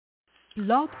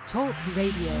Blog Talk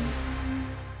Radio.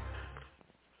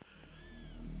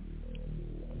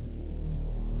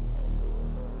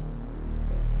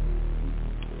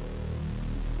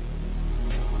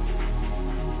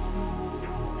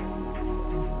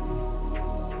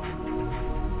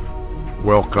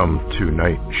 Welcome to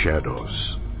Night Shadows.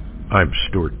 I'm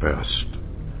Stuart Best,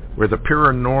 where the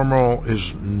paranormal is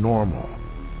normal,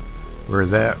 where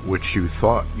that which you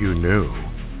thought you knew,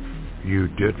 you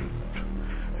didn't,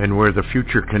 and where the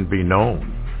future can be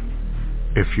known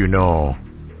if you know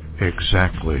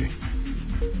exactly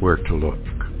where to look.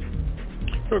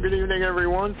 Well, good evening,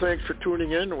 everyone. Thanks for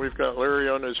tuning in. We've got Larry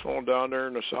on his phone down there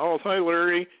in the south. Hi,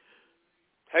 Larry.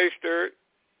 Hey, Stuart.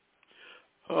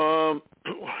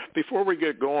 Before we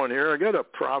get going here, I got a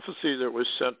prophecy that was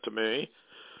sent to me.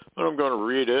 I'm going to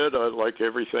read it. Like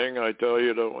everything I tell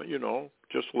you to,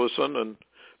 just listen and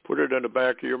put it in the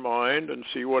back of your mind and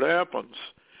see what happens.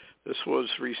 This was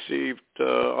received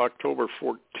October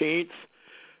 14th,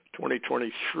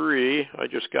 2023. I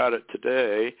just got it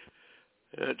today.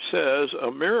 And it says,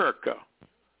 America,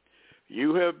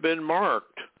 you have been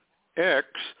marked. X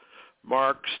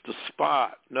marks the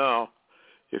spot. Now,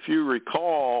 if you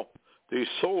recall the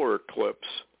solar eclipse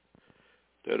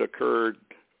that occurred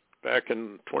back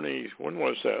in when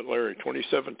was that, Larry?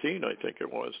 2017, I think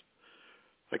it was.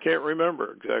 I can't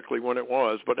remember exactly when it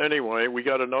was, but anyway, we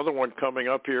got another one coming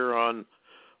up here on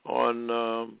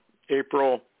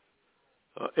April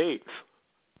 8th,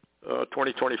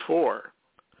 2024.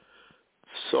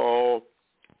 So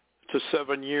it's a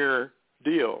 7-year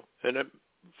deal, and it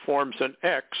forms an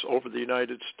X over the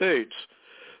United States.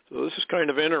 So this is kind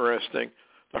of interesting.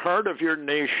 The heart of your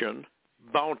nation,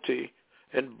 bounty,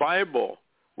 and Bible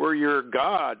were your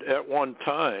God at one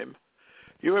time.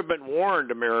 You have been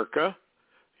warned, America.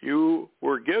 You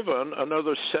were given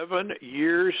another 7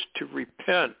 years to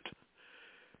repent.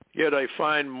 Yet I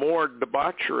find more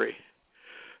debauchery.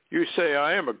 You say,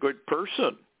 I am a good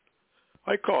person.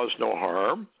 I cause no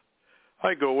harm.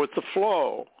 I go with the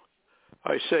flow.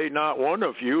 I say not one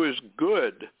of you is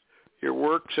good. Your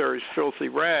works are as filthy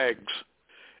rags.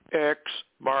 X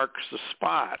marks the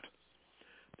spot.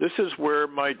 This is where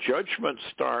my judgment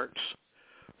starts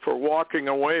for walking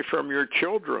away from your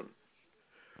children,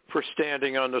 for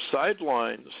standing on the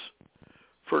sidelines,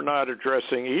 for not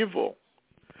addressing evil.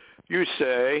 You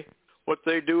say what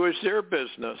they do is their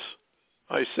business.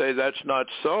 I say that's not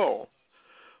so.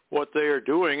 What they are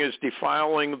doing is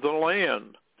defiling the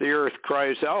land. The earth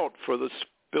cries out for the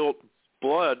spilt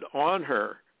blood on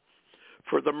her,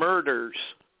 for the murders,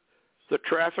 the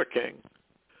trafficking,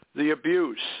 the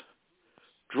abuse,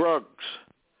 drugs,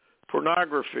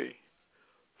 pornography,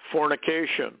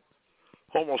 fornication,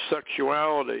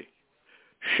 homosexuality,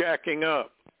 shacking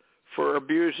up, for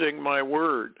abusing my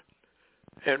word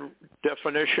and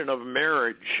definition of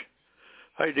marriage.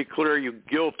 I declare you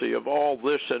guilty of all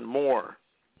this and more.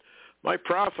 My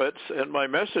prophets and my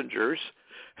messengers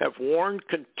have warned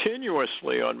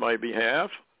continuously on my behalf.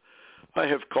 I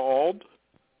have called,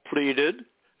 pleaded,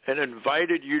 and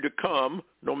invited you to come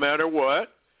no matter what,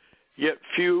 yet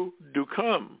few do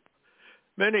come.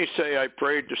 Many say I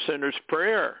prayed the sinner's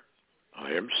prayer.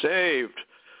 I am saved.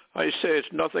 I say it's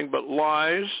nothing but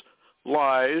lies,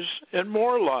 lies, and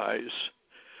more lies.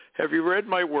 Have you read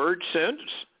my word since?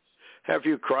 Have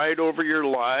you cried over your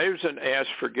lives and asked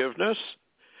forgiveness?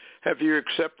 Have you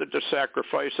accepted the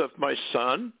sacrifice of my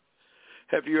son?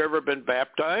 Have you ever been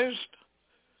baptized?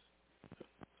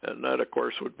 And that, of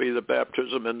course, would be the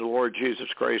baptism in the Lord Jesus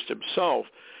Christ himself.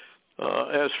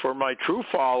 As for my true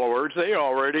followers, they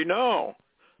already know.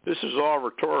 This is all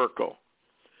rhetorical.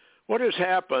 What has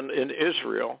happened in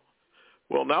Israel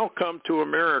will now come to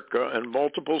America in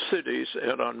multiple cities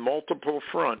and on multiple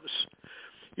fronts.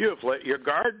 You have let your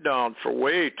guard down for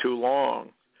way too long.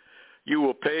 You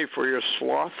will pay for your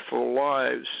slothful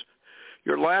lives.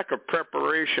 Your lack of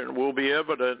preparation will be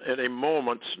evident in a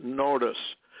moment's notice.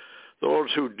 Those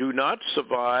who do not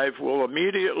survive will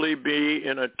immediately be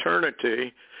in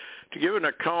eternity to give an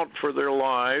account for their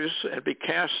lives and be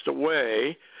cast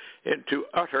away into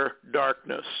utter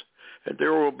darkness. And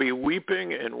there will be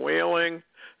weeping and wailing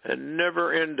and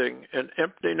never ending, and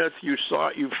emptiness you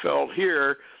thought you felt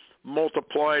here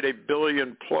multiplied 1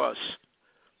 billion plus.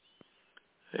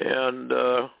 And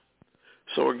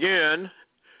so again,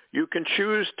 you can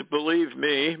choose to believe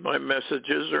me, my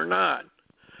messages, or not.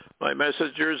 My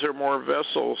messengers are more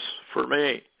vessels for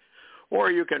me. Or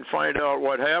you can find out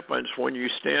what happens when you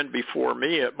stand before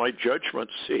me at my judgment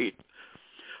seat.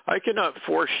 I cannot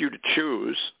force you to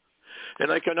choose,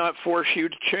 and I cannot force you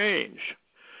to change.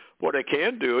 What I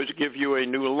can do is give you a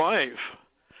new life.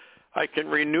 I can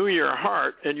renew your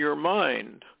heart and your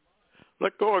mind.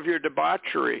 Let go of your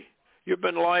debauchery. You've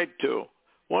been lied to.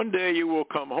 One day you will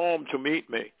come home to meet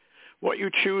me. What you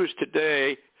choose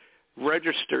today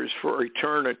registers for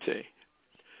eternity.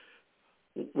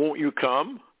 Won't you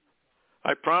come?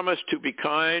 I promise to be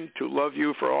kind, to love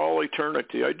you for all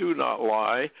eternity. I do not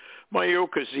lie. My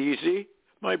yoke is easy.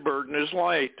 My burden is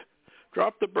light.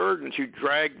 Drop the burdens you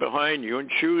drag behind you and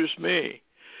choose me.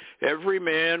 Every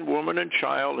man, woman, and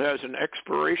child has an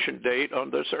expiration date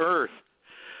on this earth.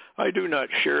 I do not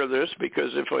share this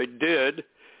because if I did,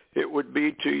 it would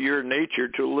be to your nature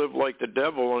to live like the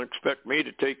devil and expect me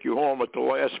to take you home at the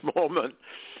last moment.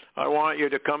 I want you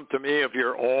to come to me of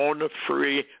your own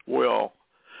free will.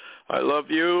 I love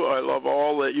you. I love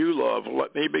all that you love.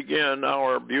 Let me begin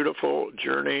our beautiful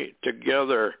journey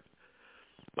together.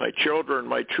 My children,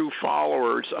 my true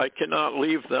followers, I cannot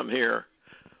leave them here.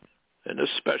 And this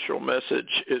special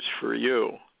message is for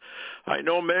you. I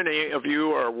know many of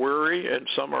you are weary and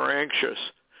some are anxious.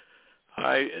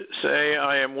 I say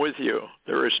I am with you.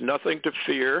 There is nothing to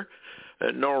fear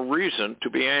and no reason to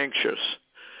be anxious.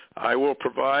 I will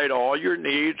provide all your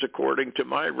needs according to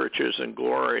my riches and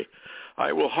glory.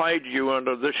 I will hide you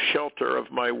under the shelter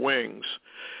of my wings.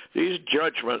 These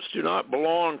judgments do not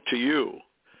belong to you.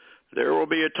 There will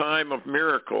be a time of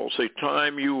miracles, a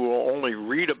time you will only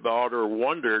read about or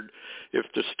wondered if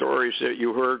the stories that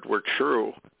you heard were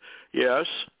true. Yes,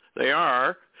 they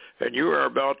are, and you are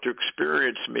about to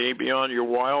experience me beyond your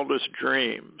wildest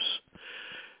dreams.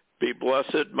 Be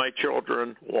blessed, my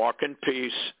children. Walk in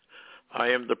peace. I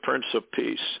am the Prince of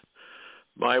Peace.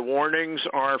 My warnings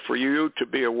are for you to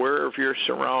be aware of your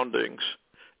surroundings.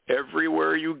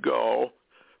 Everywhere you go,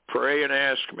 pray and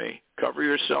ask me. Cover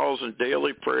yourselves in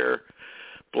daily prayer.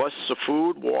 Bless the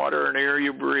food, water, and air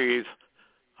you breathe.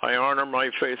 I honor my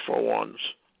faithful ones.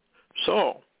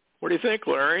 So, what do you think,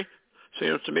 Larry?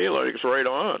 Seems to me like it's right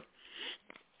on.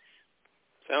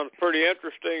 Sounds pretty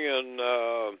interesting, and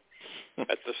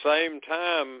at the same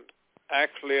time,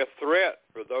 actually a threat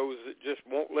for those that just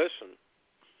won't listen.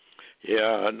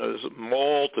 Yeah, and there's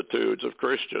multitudes of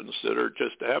Christians that are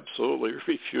just absolutely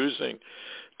refusing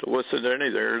to listen to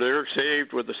anything. They're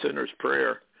saved with the sinner's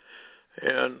prayer.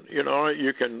 And, you know,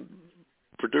 you can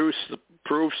produce the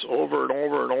proofs over and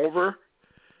over and over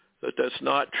that that's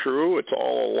not true. It's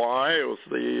all a lie with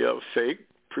the fake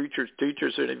preachers,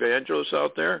 teachers, and evangelists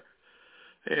out there.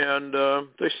 And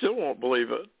they still won't believe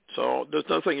it. So there's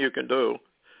nothing you can do.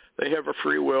 They have a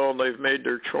free will, and they've made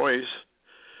their choice,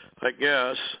 I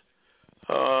guess.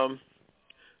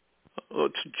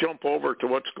 Let's jump over to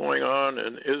what's going on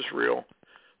in Israel.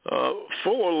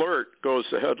 Full alert goes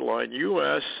the headline.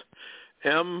 U.S.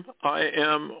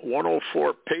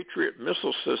 MIM-104 Patriot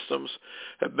missile systems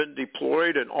have been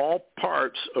deployed in all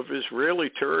parts of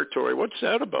Israeli territory. What's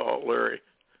that about, Larry?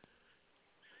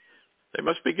 They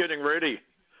must be getting ready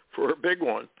for a big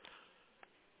one.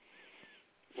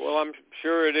 Well, I'm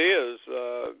sure it is.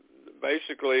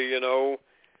 Basically, you know,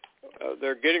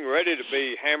 they're getting ready to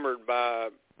be hammered by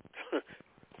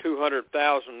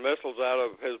 200,000 missiles out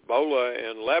of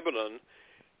Hezbollah in Lebanon.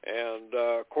 And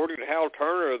according to Hal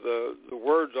Turner, the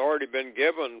word's already been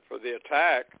given for the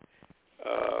attack,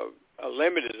 a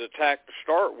limited attack to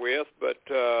start with, but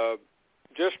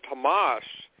just Hamas,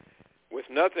 with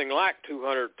nothing like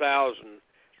 200,000,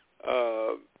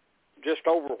 just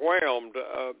overwhelmed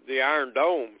the Iron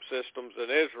Dome systems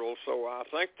in Israel. So I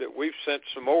think that we've sent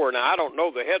some more. Now, I don't know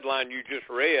the headline you just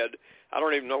read. I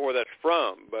don't even know where that's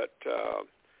from, but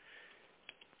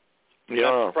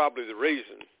that's probably the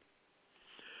reason.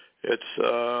 It's,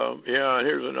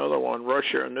 here's another one,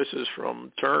 Russia, and this is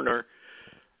from Turner.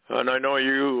 And I know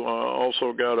you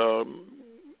also got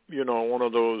one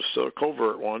of those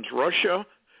covert ones. Russia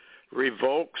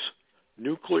revokes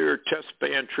nuclear test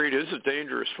ban treaty. This is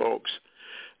dangerous, folks.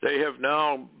 They have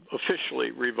now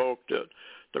officially revoked it.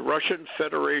 The Russian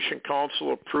Federation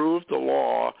Council approved the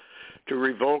law to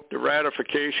revoke the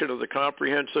ratification of the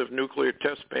Comprehensive Nuclear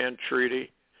Test Ban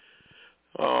Treaty,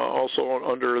 also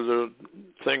under the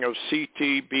thing of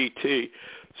CTBT.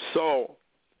 So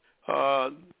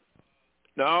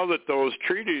now that those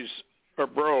treaties are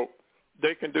broke,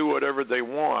 they can do whatever they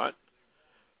want.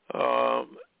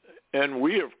 And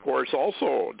we, of course,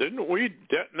 also, didn't we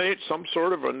detonate some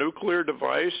sort of a nuclear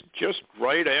device just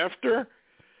right after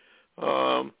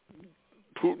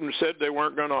Putin said they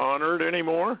weren't going to honor it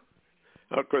anymore?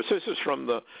 Of course, this is from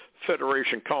the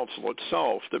Federation Council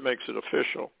itself that makes it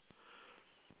official.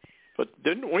 But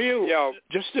didn't we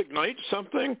just ignite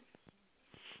something?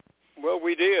 Well,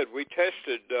 we did. We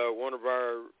tested one of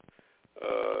our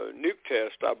nuke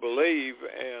tests, I believe,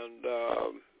 and,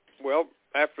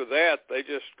 after that, they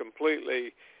just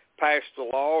completely passed the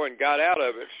law and got out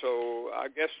of it. So I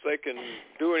guess they can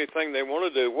do anything they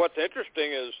want to do. What's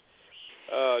interesting is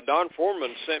Don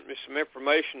Foreman sent me some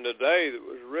information today that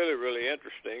was really, really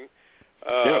interesting.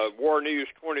 War News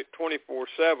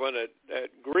 24/7 at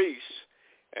Greece.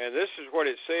 And this is what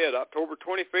it said. October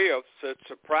 25th said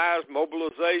surprise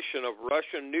mobilization of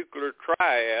Russian nuclear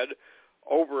triad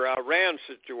over Iran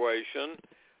situation.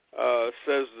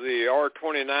 Says the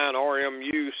R-29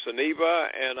 RMU Suniva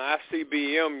and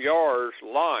ICBM Yars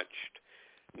launched,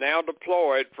 now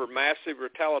deployed for massive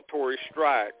retaliatory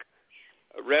strike.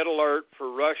 A red alert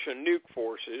for Russian nuke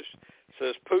forces.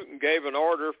 Says Putin gave an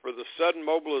order for the sudden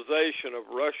mobilization of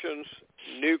Russia's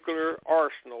nuclear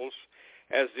arsenals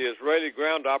as the Israeli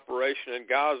ground operation in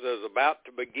Gaza is about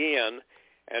to begin,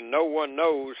 and no one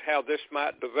knows how this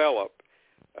might develop.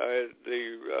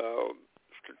 The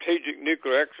strategic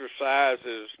nuclear exercise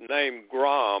is named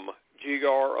GROM,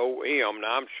 G-R-O-M.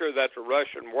 Now, I'm sure that's a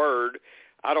Russian word.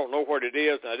 I don't know what it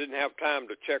is, and I didn't have time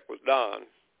to check with Don.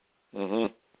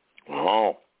 Mm-hmm.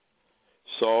 Wow.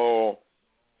 So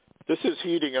this is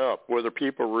heating up, whether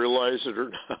people realize it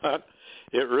or not.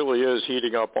 It really is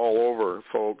heating up all over,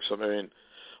 folks. I mean,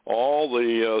 all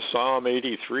the Psalm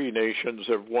 83 nations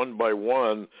have one by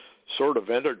one sort of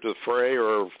entered the fray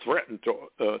or threatened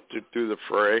to do the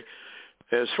fray.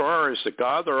 As far as the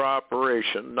Gaza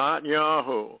operation,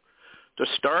 Netanyahu, the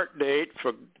start date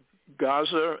for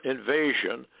Gaza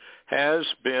invasion has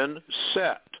been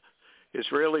set.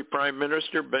 Israeli Prime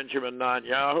Minister Benjamin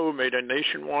Netanyahu made a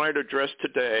nationwide address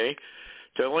today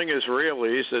telling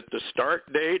Israelis that the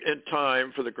start date and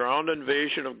time for the ground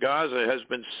invasion of Gaza has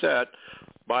been set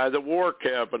by the War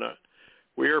Cabinet.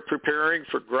 We are preparing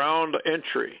for ground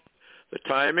entry. The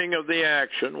timing of the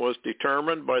action was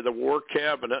determined by the War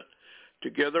Cabinet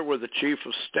together with the Chief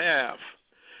of Staff.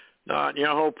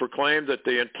 Netanyahu proclaimed that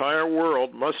the entire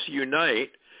world must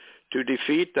unite to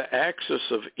defeat the axis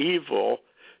of evil,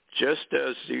 just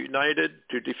as united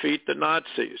to defeat the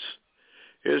Nazis.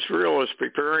 Israel is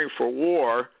preparing for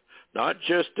war, not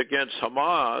just against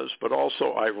Hamas, but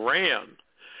also Iran,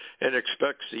 and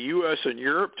expects the U.S. and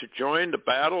Europe to join the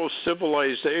battle of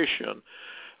civilization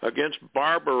against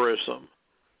barbarism.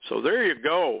 So there you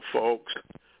go, folks.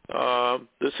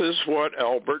 This is what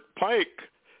Albert Pike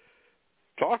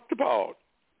talked about.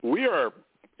 We are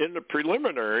in the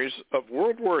preliminaries of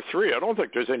World War III. I don't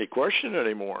think there's any question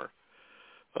anymore.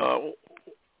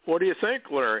 What do you think,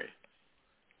 Larry?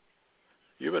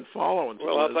 You've been following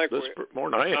this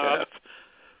more than I have.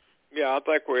 Yeah, I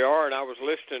think we are, and I was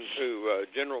listening to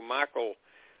General Michael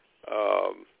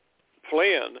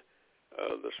Flynn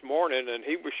this morning, and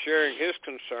he was sharing his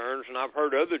concerns, and I've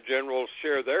heard other generals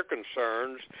share their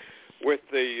concerns with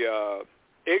the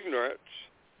ignorance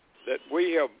that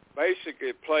we have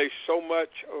basically placed so much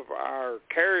of our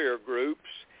carrier groups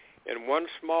in one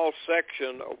small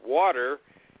section of water,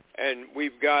 and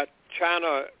we've got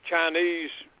Chinese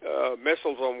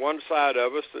missiles on one side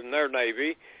of us in their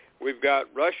Navy. We've got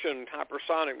Russian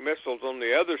hypersonic missiles on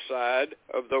the other side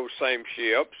of those same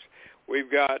ships.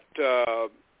 We've got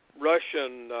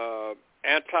Russian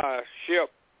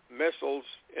anti-ship missiles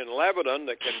in Lebanon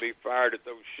that can be fired at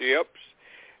those ships.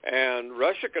 And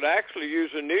Russia could actually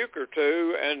use a nuke or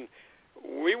two, and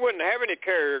we wouldn't have any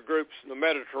carrier groups in the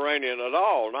Mediterranean at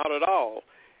all, not at all.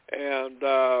 And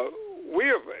we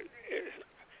have,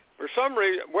 for some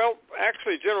reason, well,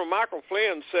 actually General Michael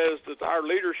Flynn says that our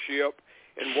leadership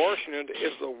in Washington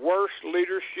is the worst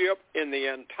leadership in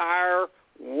the entire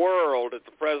world at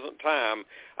the present time.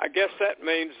 I guess that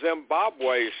means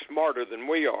Zimbabwe is smarter than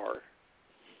we are.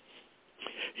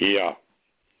 Yeah.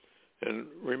 And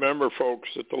remember, folks,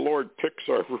 that the Lord picks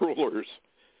our rulers,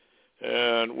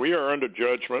 and we are under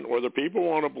judgment. Whether people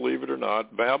want to believe it or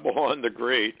not, Babylon the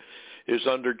Great is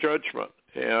under judgment.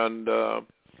 And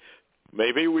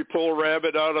maybe we pull a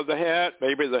rabbit out of the hat.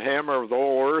 Maybe the hammer of the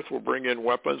whole earth will bring in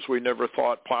weapons we never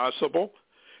thought possible.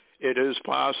 It is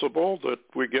possible that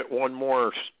we get one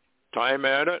more time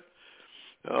at it.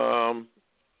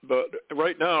 But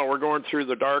right now we're going through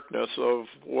the darkness of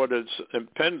what is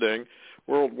impending,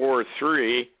 World War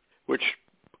III, which,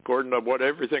 according to what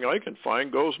everything I can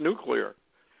find, goes nuclear.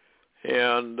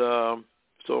 And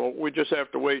so we just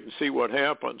have to wait and see what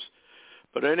happens.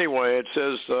 But anyway, it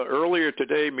says earlier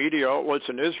today, media outlets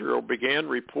in Israel began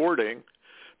reporting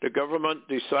the government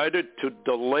decided to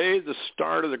delay the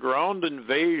start of the ground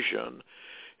invasion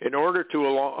in order to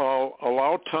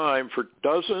allow time for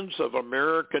dozens of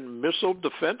American missile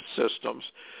defense systems.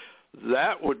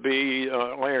 That would be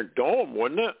Iron Dome,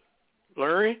 wouldn't it,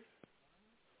 Larry?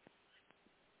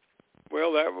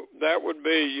 Well, that would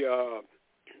be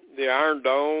the Iron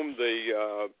Dome,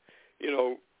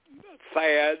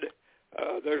 THAAD.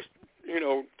 There's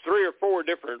 3 or 4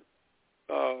 different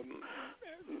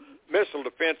missile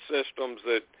defense systems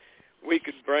that we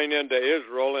could bring into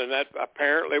Israel, and that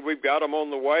apparently we've got them on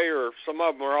the way, or some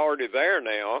of them are already there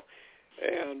now.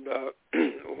 And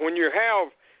when you have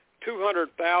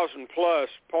 200,000 plus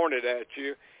pointed at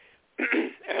you,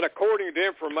 and according to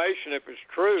information, if it's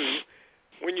true,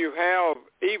 when you have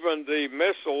even the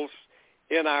missiles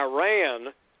in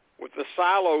Iran with the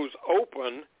silos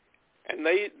open, and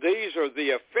these are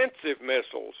the offensive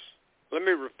missiles. Let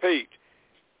me repeat.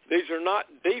 These are not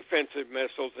defensive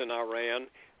missiles in Iran.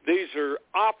 These are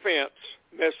offense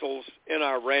missiles in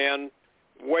Iran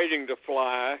waiting to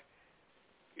fly.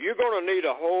 You're going to need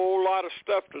a whole lot of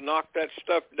stuff to knock that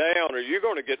stuff down, or you're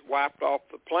going to get wiped off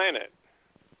the planet.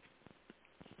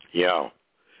 Yeah.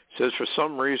 It says for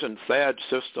some reason THAAD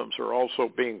systems are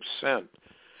also being sent.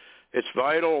 It's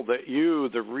vital that you,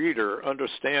 the reader,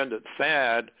 understand that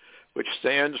THAAD, which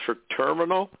stands for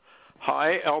Terminal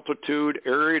High Altitude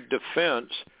Area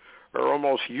Defense, are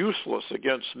almost useless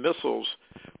against missiles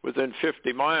within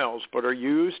 50 miles, but are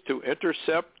used to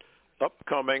intercept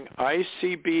upcoming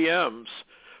ICBMs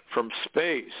from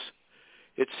space.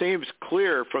 It seems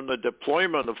clear from the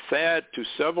deployment of THAAD to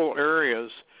several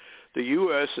areas the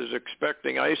U.S. is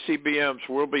expecting ICBMs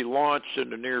will be launched in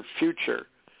the near future.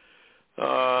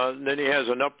 Then he has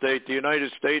an update. The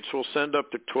United States will send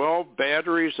up to 12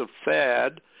 batteries of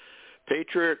THAAD,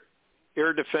 Patriot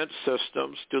air defense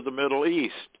systems, to the Middle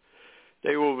East.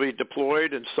 They will be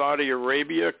deployed in Saudi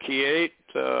Arabia, Kuwait,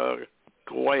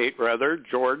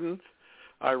 Jordan,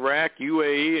 Iraq,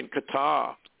 UAE, and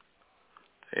Qatar.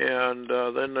 And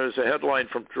then there's a headline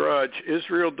from Drudge,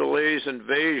 Israel delays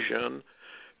invasion,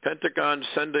 Pentagon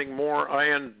sending more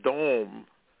Iron Dome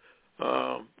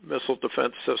missile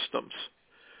defense systems.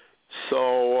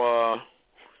 So,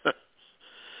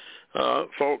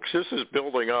 folks, this is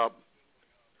building up,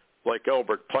 like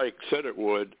Albert Pike said it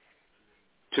would,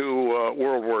 to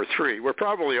World War III. We're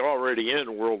probably already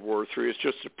in World War III. It's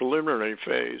just a preliminary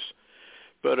phase.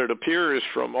 But it appears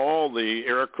from all the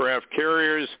aircraft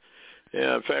carriers, and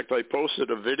in fact, I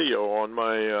posted a video on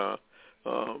my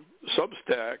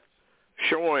Substack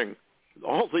showing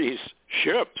all these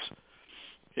ships.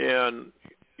 And,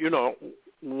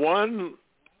 one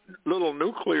little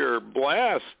nuclear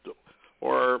blast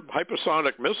or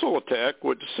hypersonic missile attack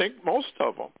would sink most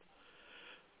of them.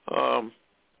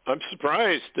 I'm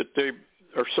surprised that they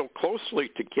are so closely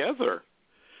together.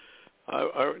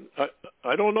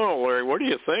 I don't know, Larry. What do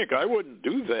you think? I wouldn't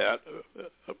do that.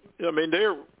 I mean,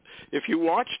 if you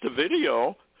watch the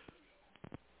video,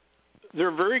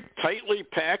 they're very tightly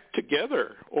packed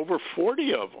together, over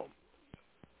 40 of them.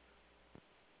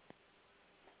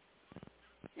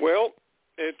 Well,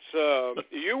 it's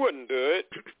you wouldn't do it,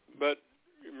 but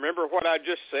remember what I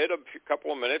just said a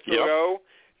couple of minutes ago?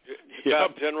 You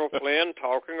got General Flynn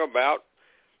talking about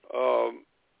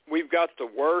we've got the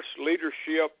worst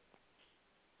leadership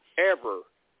ever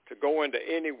to go into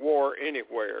any war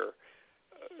anywhere.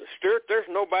 Stuart, there's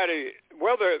nobody,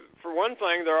 well, for one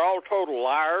thing, they're all total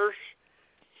liars.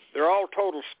 They're all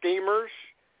total schemers.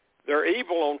 They're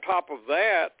evil on top of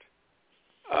that.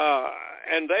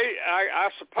 And I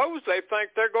suppose they think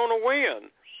they're going to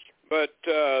win, but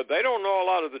they don't know a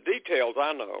lot of the details,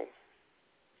 I know.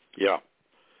 Yeah.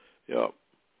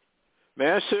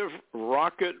 Massive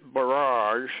rocket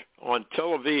barrage on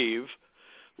Tel Aviv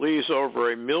leaves over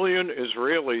 1 million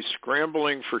Israelis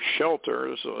scrambling for shelter,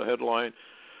 is a headline.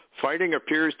 Fighting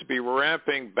appears to be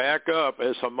ramping back up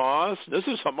as Hamas, this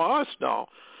is Hamas now,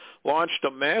 launched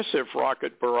a massive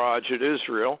rocket barrage at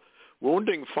Israel,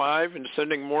 wounding 5 and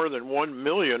sending more than 1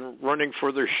 million running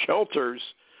for their shelters.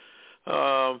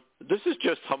 This is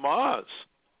just Hamas.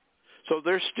 So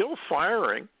they're still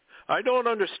firing. I don't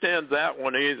understand that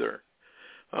one either.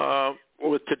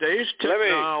 With today's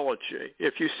technology,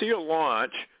 if you see a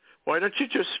launch, why don't you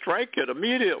just strike it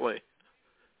immediately?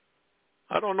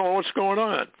 I don't know what's going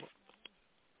on.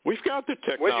 We've got the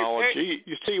technology.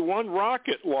 You see one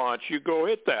rocket launch, you go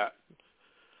hit that.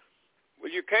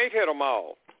 Well, you can't hit them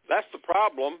all. That's the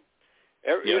problem.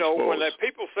 When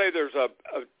people say there's a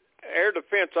air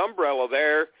defense umbrella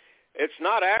there, it's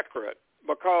not accurate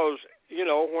because,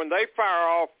 when they fire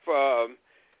off,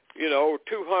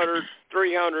 200,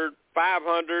 300,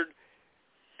 500,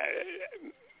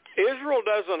 Israel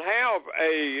doesn't have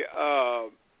a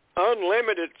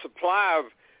unlimited supply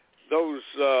of those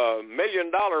 $1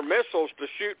 million missiles to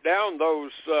shoot down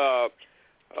those,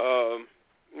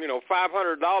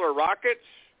 $500 rockets.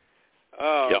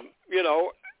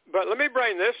 But let me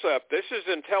bring this up. This is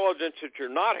intelligence that you're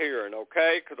not hearing,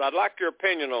 okay? Because I'd like your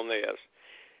opinion on this.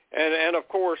 And of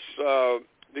course,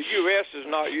 the U.S. is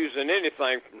not using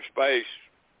anything from space,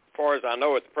 as far as I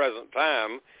know at the present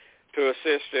time, to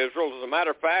assist Israel. As a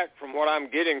matter of fact, from what I'm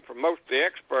getting from most of the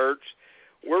experts,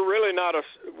 we're really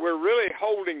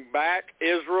holding back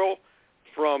Israel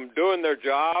from doing their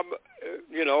job.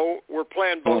 We're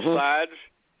playing both sides.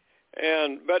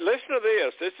 But listen to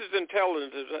this. This is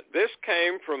intelligence. This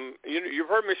came from, you've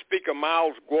heard me speak of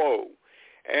Miles Guo,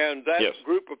 and that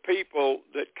group of people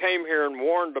that came here and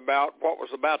warned about what was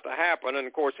about to happen. And,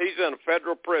 of course, he's in a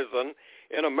federal prison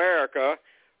in America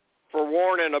for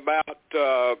warning about,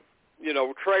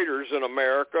 traitors in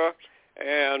America.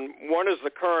 And one is the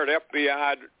current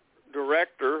FBI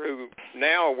director, who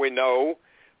now we know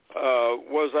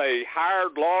was a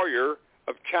hired lawyer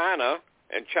of China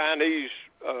and Chinese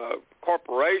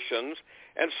corporations,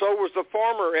 and so was the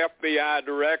former FBI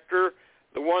director,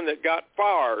 the one that got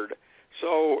fired.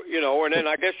 So, and then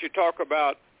I guess you talk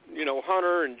about,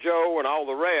 Hunter and Joe and all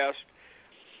the rest.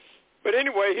 But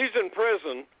anyway, he's in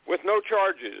prison with no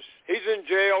charges. He's in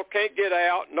jail, can't get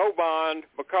out, no bond,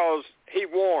 because he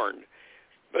warned.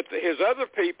 But his other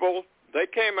people, they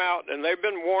came out, and they've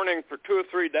been warning for 2 or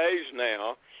 3 days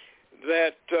now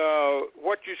that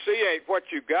what you see ain't what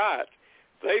you got.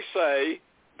 They say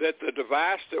that the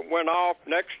device that went off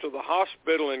next to the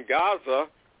hospital in Gaza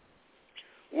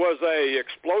was a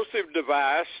explosive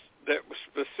device that was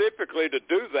specifically to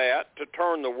do that, to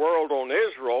turn the world on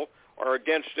Israel or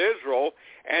against Israel,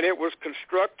 and it was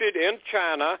constructed in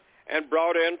China and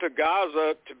brought into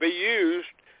Gaza to be used.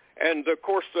 And, of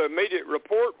course, the immediate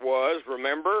report was,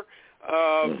 remember,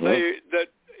 that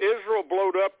Israel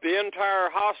blowed up the entire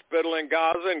hospital in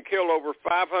Gaza and killed over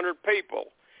 500 people.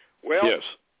 Well,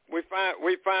 we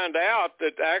find out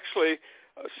that actually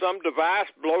some device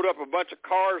blowed up a bunch of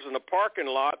cars in the parking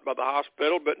lot by the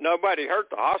hospital, but nobody hurt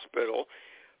the hospital.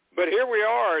 But here we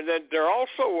are, and then there are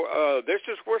also, this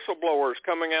is whistleblowers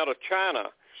coming out of China.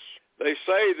 They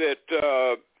say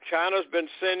that China's been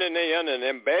sending in and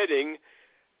embedding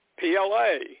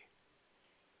PLA.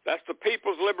 That's the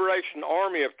People's Liberation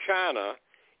Army of China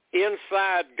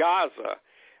inside Gaza.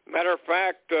 Matter of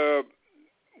fact,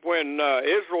 when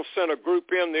Israel sent a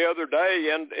group in the other day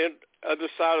and other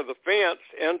side of the fence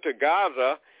into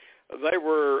Gaza, they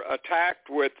were attacked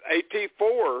with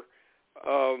AT-4,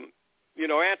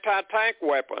 anti-tank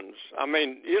weapons. I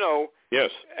mean,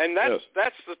 and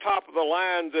that's the top of the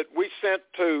line that we sent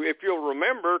to, if you'll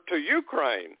remember, to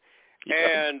Ukraine.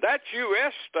 And that's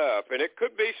U.S. stuff, and it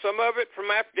could be some of it from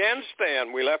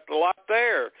Afghanistan. We left a lot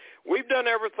there. We've done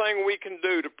everything we can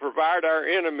do to provide our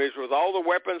enemies with all the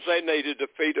weapons they needed to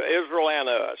defeat Israel and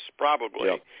us,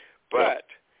 probably. But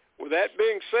with that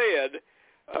being said,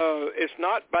 it's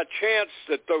not by chance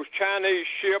that those Chinese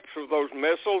ships with those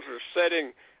missiles are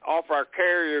setting off our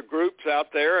carrier groups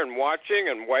out there and watching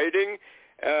and waiting.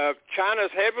 China's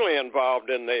heavily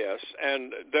involved in this,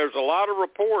 and there's a lot of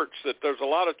reports that there's a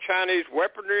lot of Chinese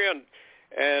weaponry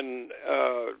and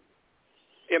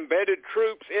embedded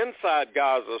troops inside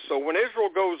Gaza. So when Israel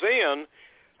goes in,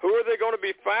 who are they going to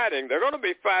be fighting? They're going to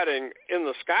be fighting in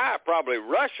the sky, probably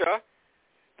Russia.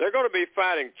 They're going to be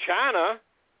fighting China.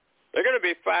 They're going to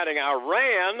be fighting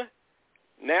Iran.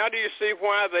 Now do you see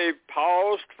why they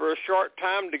paused for a short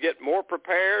time to get more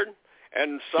prepared?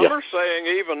 And some are saying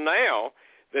even now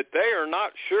that they are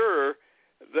not sure,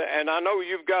 and I know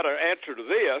you've got an answer to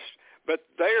this, but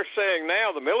they are saying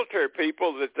now, the military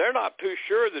people, that they're not too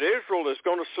sure that Israel is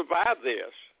going to survive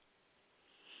this.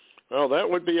 Well, that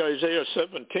would be Isaiah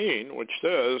 17, which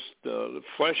says the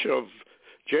flesh of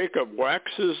Jacob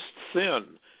waxes thin,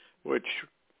 which,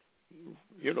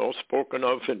 spoken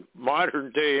of in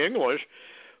modern-day English,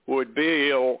 would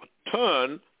be a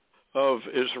ton of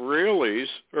Israelis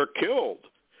are killed.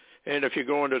 And if you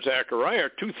go into Zechariah,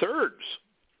 2/3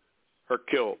 are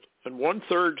killed, and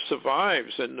 1/3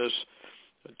 survives in this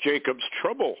Jacob's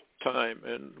trouble time.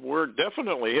 And we're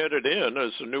definitely headed in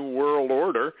as a new world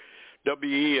order,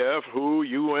 WEF, WHO,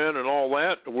 UN, and all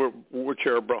that, which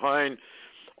are behind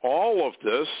all of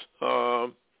this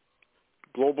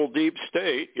global deep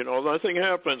state. Nothing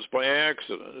happens by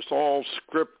accident. It's all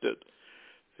scripted.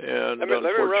 And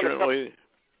unfortunately,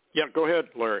 go ahead,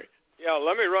 Larry. Yeah,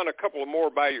 let me run a couple more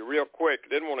by you real quick.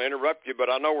 Didn't want to interrupt you, but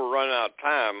I know we're running out of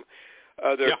time.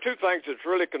 There are two things that's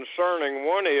really concerning.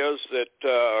 One is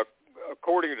that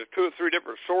according to 2 or 3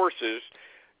 different sources,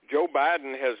 Joe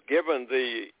Biden has given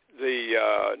the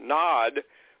nod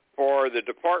for the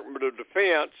Department of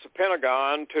Defense, the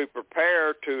Pentagon, to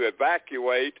prepare to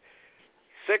evacuate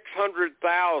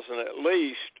 600,000 at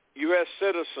least U.S.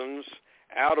 citizens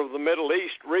out of the Middle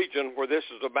East region where this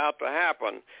is about to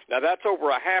happen. Now, that's over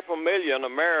 500,000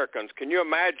 Americans. Can you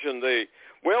imagine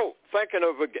thinking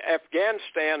of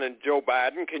Afghanistan and Joe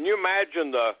Biden, can you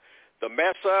imagine the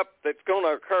mess up that's going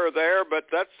to occur there? But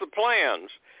that's the plans.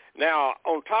 Now,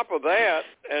 on top of that,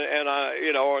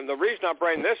 and the reason I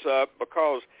bring this up,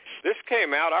 because this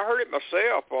came out, I heard it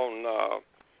myself on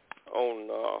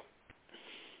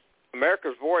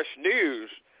America's Voice News,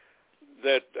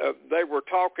 that they were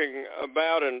talking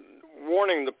about and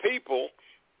warning the people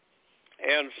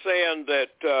and saying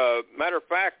that, matter of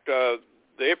fact,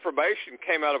 the information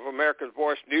came out of America's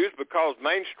Voice News because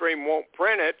mainstream won't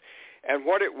print it. And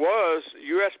what it was,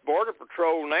 U.S. Border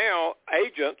Patrol now,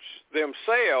 agents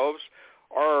themselves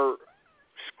are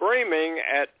screaming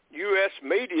at U.S.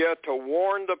 media to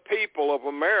warn the people of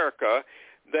America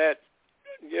that,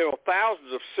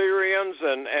 thousands of Syrians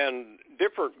and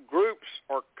different groups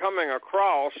are coming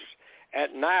across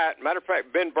at night. Matter of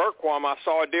fact, Ben Bergquam, I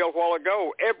saw a deal a while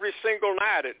ago, every single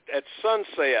night at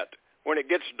sunset when it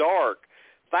gets dark,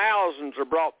 thousands are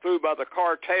brought through by the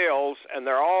cartels, and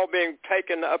they're all being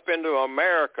taken up into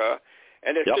America.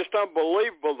 And it's just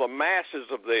unbelievable, the masses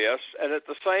of this. And at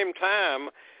the same time,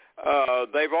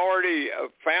 they've already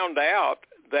found out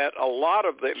that a lot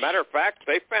of the, matter of fact,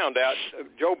 they found out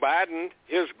Joe Biden,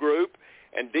 his group,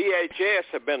 and DHS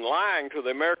have been lying to the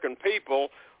American people.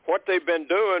 What they've been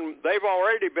doing, they've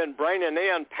already been bringing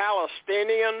in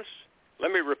Palestinians.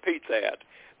 Let me repeat that.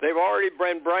 They've already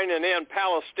been bringing in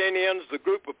Palestinians, the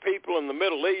group of people in the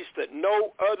Middle East that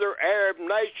no other Arab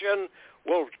nation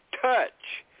will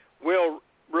touch, will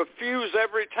refuse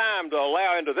every time to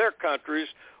allow into their countries.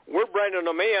 We're bringing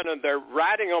them in, and they're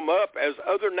writing them up as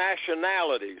other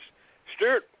nationalities.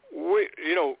 Stuart,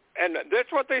 and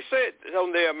that's what they said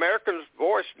on the American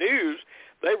Voice News.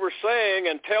 They were saying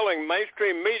and telling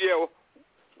mainstream media,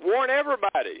 warn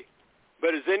everybody.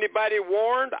 But is anybody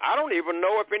warned? I don't even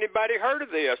know if anybody heard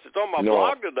of this. It's on my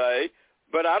blog today,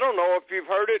 but I don't know if you've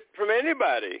heard it from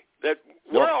anybody, that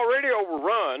we're already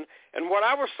overrun. And what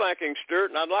I was thinking,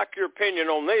 Stuart, and I'd like your opinion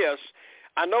on this,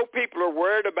 I know people are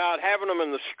worried about having them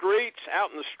in the streets,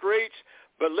 out in the streets,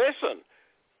 but listen,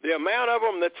 the amount of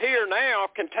them that's here now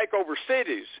can take over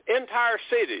cities, entire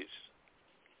cities.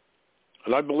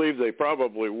 And I believe they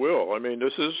probably will. I mean,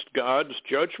 this is God's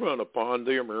judgment upon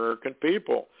the American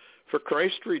people for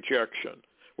Christ rejection.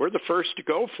 We're the first to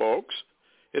go, folks.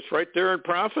 It's right there in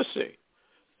prophecy.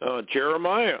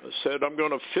 Jeremiah said, I'm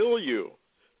going to fill you.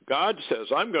 God says,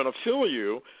 I'm going to fill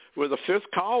you with a fifth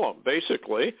column,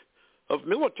 basically, of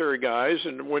military guys.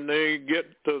 And when they get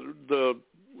the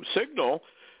signal,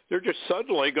 they're just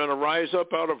suddenly going to rise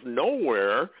up out of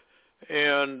nowhere,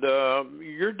 and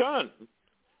you're done.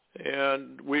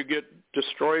 And we get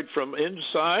destroyed from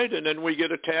inside, and then we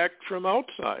get attacked from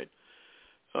outside.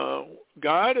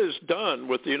 God is done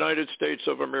with the United States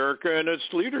of America and its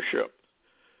leadership.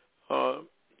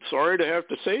 Sorry to have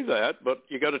to say that, but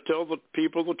you got to tell the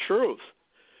people the truth.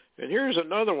 And here's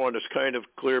another one that's kind of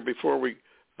clear before we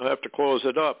have to close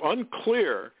it up.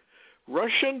 Unclear.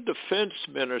 Russian defense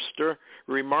minister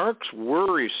remarks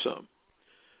worrisome.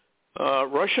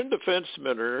 Russian defense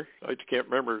minister, I can't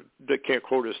remember, they can't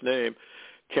quote his name,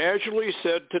 casually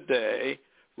said today,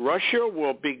 Russia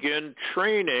will begin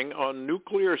training on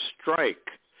nuclear strike.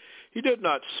 He did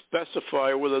not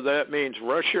specify whether that means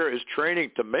Russia is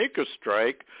training to make a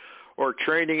strike or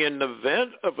training in the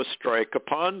event of a strike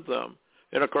upon them.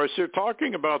 And, of course, they're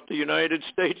talking about the United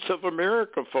States of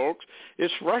America, folks.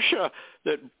 It's Russia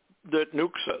that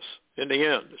nukes us in the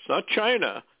end. It's not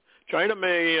China. China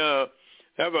may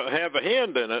have a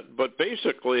hand in it, but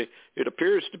basically it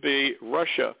appears to be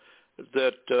Russia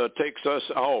that takes us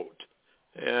out.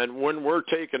 And when we're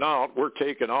taken out, we're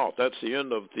taken out. That's the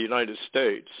end of the United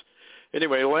States.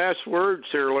 Anyway, last words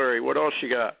here, Larry. What else you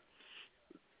got?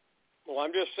 Well,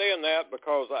 I'm just saying that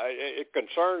because it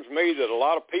concerns me that a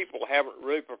lot of people haven't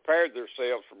really prepared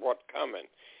themselves for what's coming.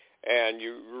 And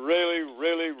you really,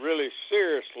 really, really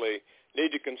seriously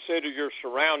need to consider your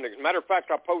surroundings. Matter of fact,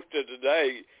 I posted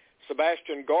today,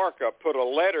 Sebastian Gorka put a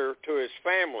letter to his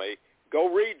family.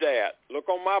 Go read that. Look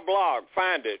on my blog.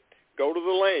 Find it. Go to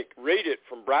the link. Read it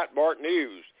from Breitbart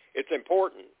News. It's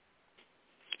important.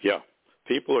 Yeah.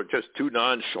 People are just too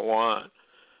nonchalant.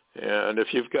 And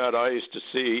if you've got eyes to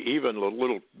see, even the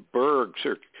little burgs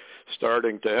are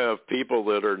starting to have people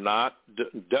that are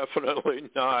definitely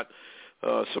not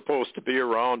supposed to be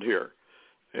around here.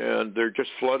 And they're just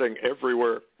flooding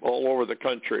everywhere, all over the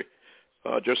country,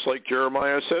 just like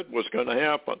Jeremiah said was going to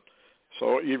happen.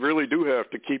 So you really do have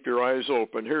to keep your eyes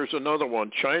open. Here's another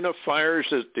one. China fires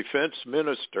its defense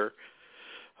minister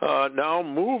now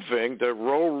moving the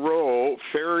Ro-Ro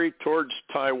ferry towards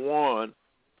Taiwan.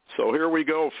 So here we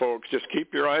go, folks. Just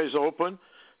keep your eyes open.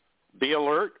 Be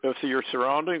alert of your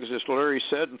surroundings, as Larry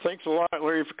said. And thanks a lot,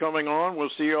 Larry, for coming on. We'll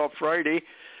see you all Friday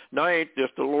night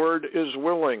if the Lord is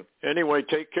willing. Anyway,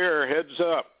 take care. Heads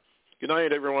up. Good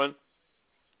night, everyone.